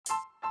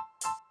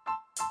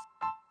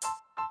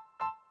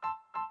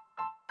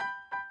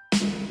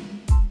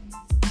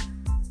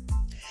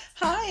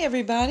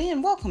everybody,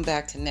 and welcome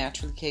back to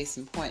Naturally Case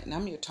in Point, and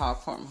I'm your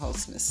talk forum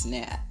host, Miss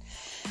Nat.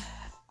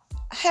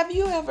 Have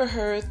you ever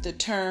heard the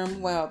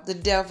term, the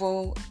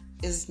devil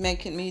is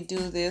making me do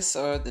this,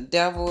 or the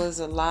devil is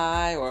a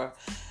lie, or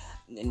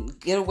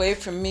get away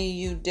from me,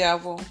 you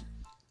devil?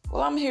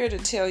 Well, I'm here to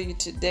tell you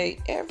today,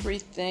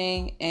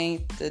 everything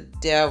ain't the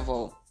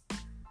devil.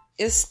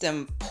 It's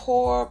them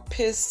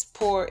piss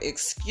poor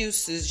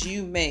excuses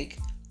you make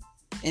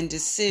and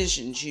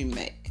decisions you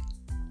make.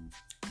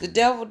 The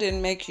devil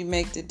didn't make you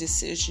make the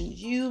decision.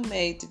 You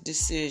made the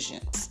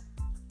decisions.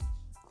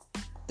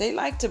 They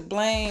like to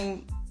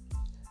blame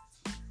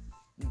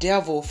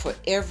devil for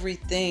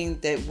everything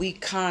that we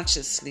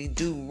consciously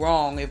do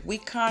wrong. If we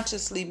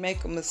consciously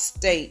make a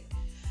mistake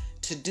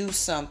to do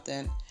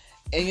something,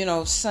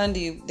 and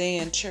Sunday day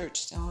in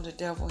church, the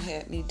devil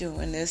had me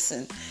doing this,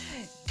 and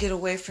get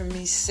away from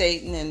me,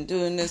 Satan, and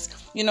doing this.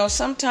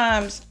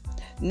 Sometimes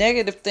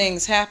negative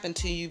things happen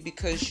to you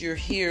because you're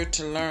here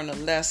to learn a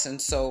lesson.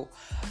 So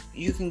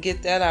you can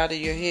get that out of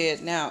your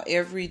head now.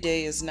 Every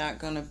day is not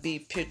going to be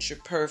picture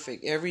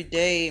perfect. Every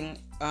day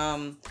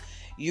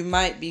you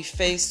might be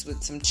faced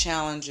with some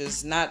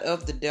challenges, not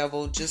of the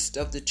devil, just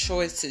of the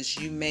choices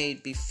you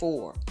made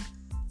before.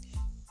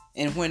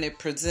 And when it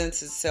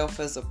presents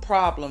itself as a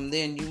problem,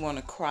 then you want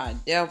to cry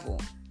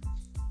devil.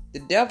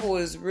 The devil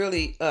is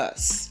really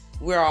us.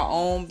 We're our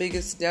own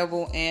biggest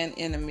devil and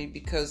enemy,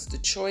 because the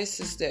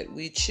choices that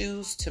we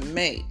choose to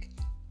make,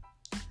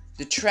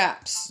 the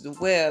traps, the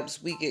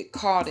webs we get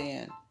caught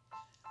in,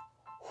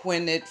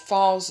 when it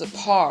falls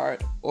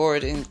apart or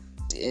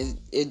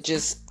it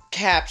just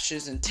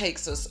captures and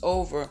takes us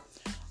over,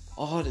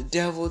 the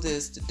devil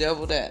this, the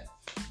devil that.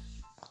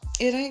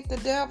 It ain't the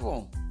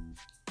devil.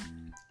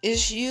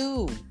 It's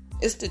you.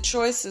 It's the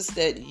choices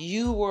that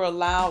you were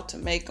allowed to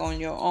make on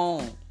your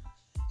own.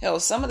 Hell,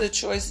 some of the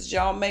choices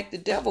y'all make, the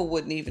devil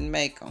wouldn't even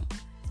make them.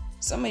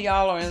 Some of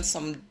y'all are in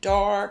some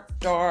dark,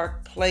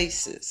 dark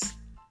places.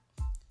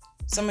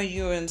 Some of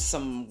you are in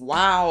some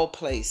wild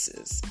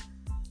places.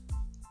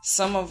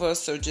 Some of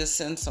us are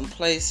just in some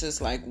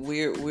places like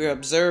we're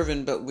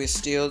observing, but we're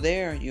still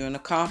there. You're an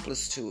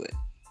accomplice to it.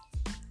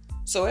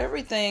 So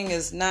everything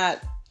is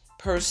not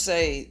per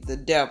se the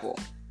devil.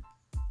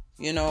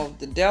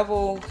 The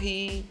devil,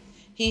 he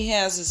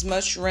has as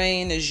much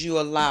reign as you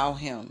allow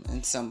him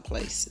in some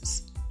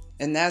places.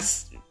 And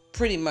that's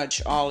pretty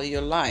much all of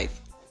your life.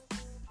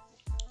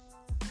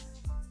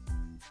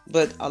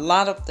 But a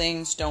lot of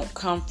things don't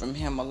come from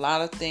him. A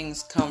lot of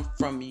things come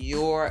from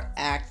your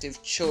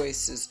active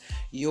choices,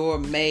 your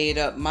made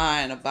up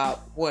mind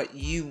about what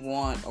you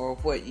want or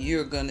what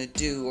you're going to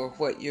do or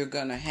what you're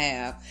going to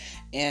have.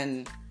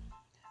 And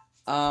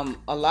a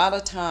lot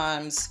of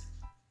times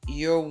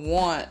your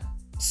want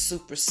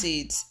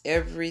supersedes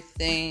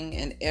everything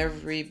and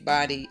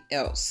everybody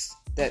else.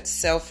 That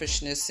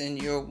selfishness in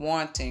your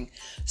wanting.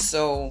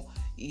 So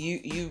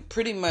you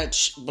pretty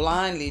much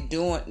blindly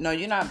doing, no,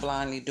 you're not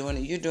blindly doing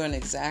it. You're doing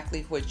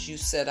exactly what you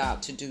set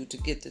out to do to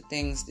get the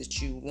things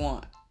that you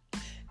want.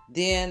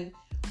 Then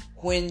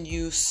when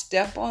you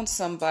step on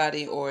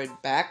somebody or it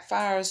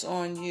backfires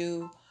on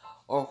you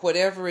or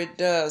whatever it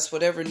does,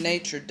 whatever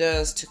nature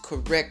does to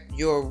correct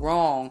your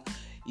wrong,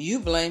 you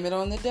blame it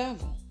on the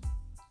devil.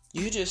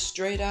 You just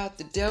straight out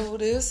the devil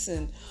this,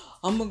 and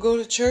I'm going to go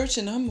to church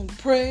and I'm going to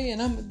pray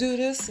and I'm going to do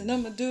this and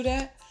I'm going to do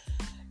that.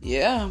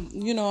 Yeah,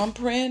 I'm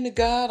praying to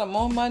God. I'm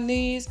on my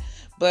knees.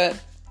 But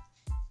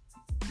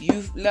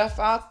you've left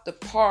out the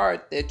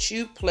part that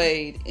you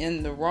played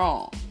in the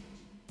wrong.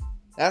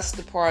 That's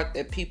the part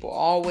that people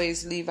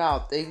always leave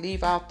out. They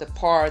leave out the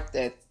part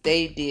that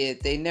they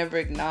did. They never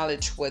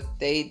acknowledge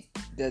the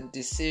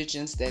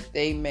decisions that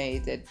they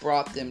made that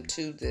brought them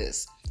to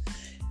this.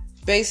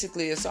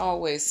 Basically, it's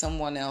always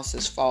someone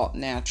else's fault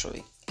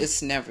naturally.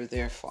 It's never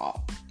their fault.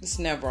 It's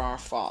never our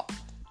fault.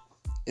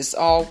 It's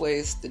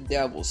always the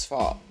devil's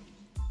fault.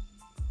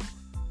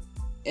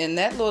 And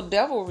that little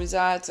devil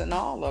resides in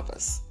all of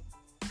us.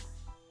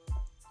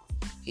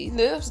 He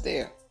lives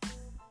there.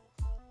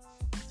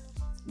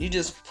 You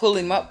just pull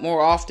him up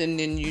more often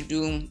than you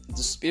do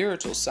the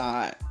spiritual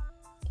side,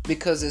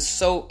 because it's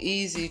so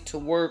easy to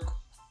work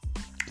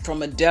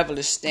from a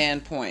devilish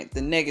standpoint. The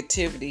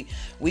negativity,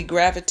 we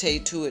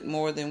gravitate to it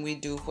more than we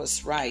do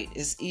what's right.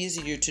 It's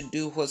easier to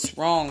do what's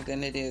wrong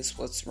than it is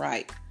what's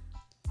right.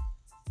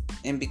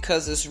 And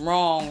because it's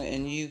wrong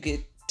and you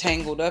get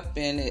tangled up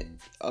in it,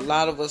 a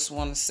lot of us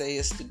want to say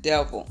it's the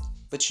devil.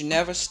 But you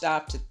never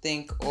stop to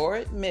think or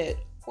admit,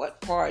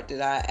 what part did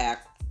I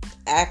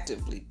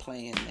actively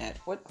play in that?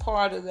 What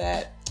part of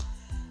that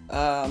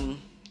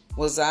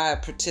was I a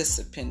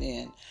participant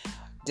in?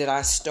 Did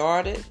I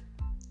start it?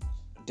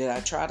 Did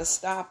I try to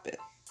stop it?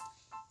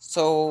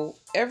 So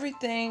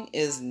everything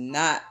is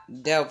not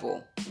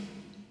devil.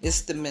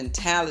 It's the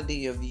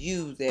mentality of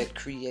you that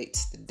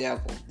creates the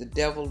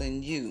devil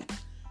in you,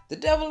 the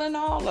devil in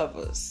all of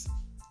us.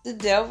 The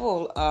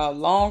devil, a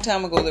long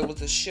time ago, there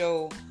was a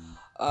show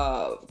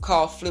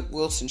called Flip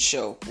Wilson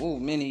Show,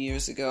 many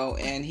years ago,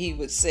 and he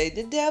would say,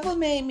 the devil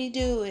made me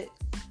do it.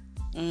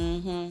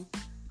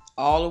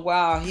 All the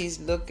while he's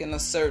looking a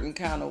certain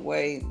kind of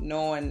way,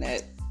 knowing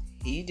that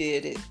he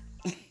did it.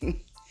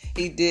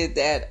 He did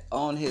that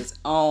on his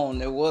own.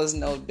 There was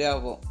no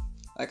devil.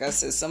 Like I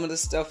said, some of the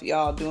stuff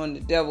y'all doing,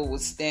 the devil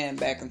would stand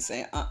back and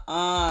say,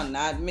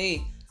 not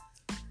me.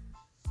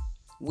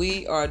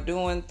 We are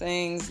doing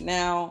things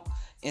now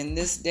in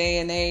this day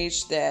and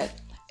age that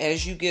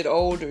as you get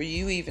older,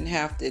 you even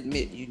have to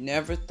admit you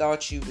never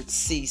thought you would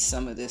see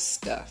some of this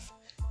stuff.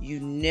 You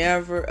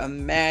never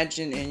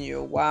imagined in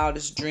your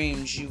wildest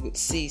dreams you would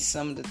see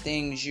some of the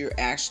things you're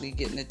actually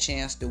getting a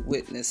chance to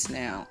witness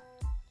now.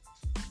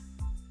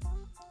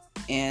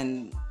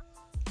 And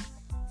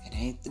it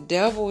ain't the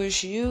devil,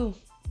 it's you.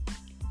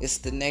 It's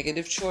the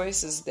negative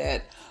choices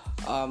that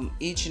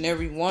each and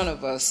every one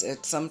of us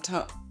at some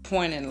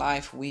point in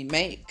life we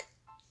make.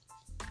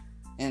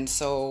 And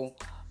so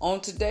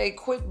on today,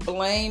 quit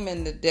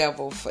blaming the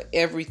devil for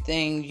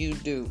everything you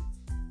do.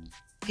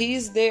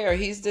 He's there.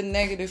 He's the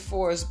negative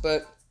force,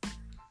 but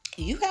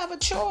you have a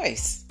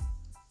choice.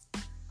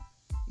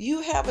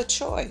 You have a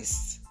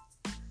choice.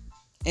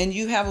 And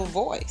you have a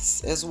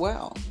voice as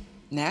well,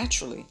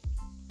 naturally.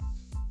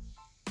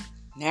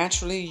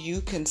 Naturally,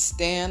 you can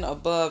stand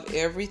above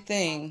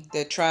everything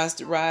that tries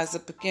to rise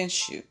up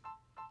against you.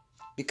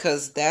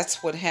 Because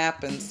that's what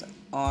happens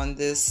on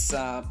this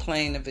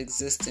plane of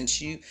existence.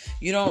 You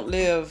don't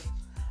live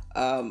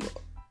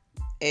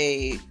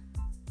a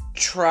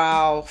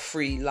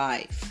trial-free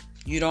life.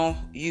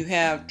 You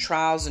have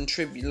trials and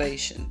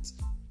tribulations.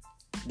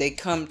 They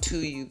come to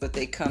you, but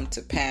they come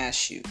to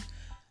pass you.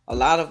 A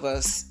lot of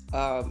us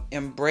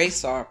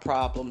embrace our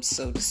problems,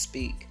 so to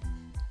speak.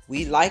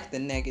 We like the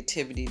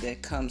negativity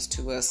that comes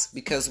to us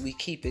because we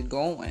keep it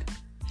going.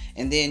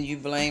 And then you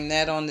blame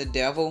that on the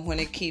devil when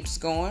it keeps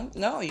going?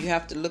 No, you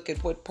have to look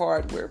at what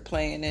part we're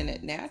playing in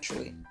it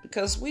naturally.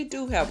 Because we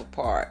do have a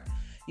part.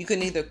 You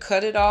can either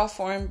cut it off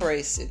or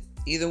embrace it.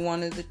 Either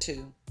one of the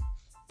two.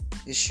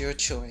 It's your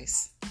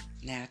choice.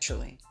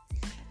 Naturally.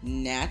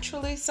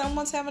 Naturally,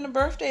 someone's having a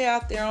birthday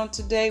out there on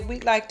today.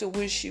 We'd like to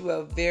wish you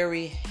a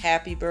very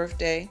happy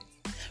birthday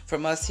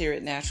from us here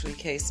at Naturally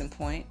Case in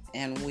Point.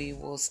 And we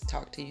will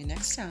talk to you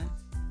next time.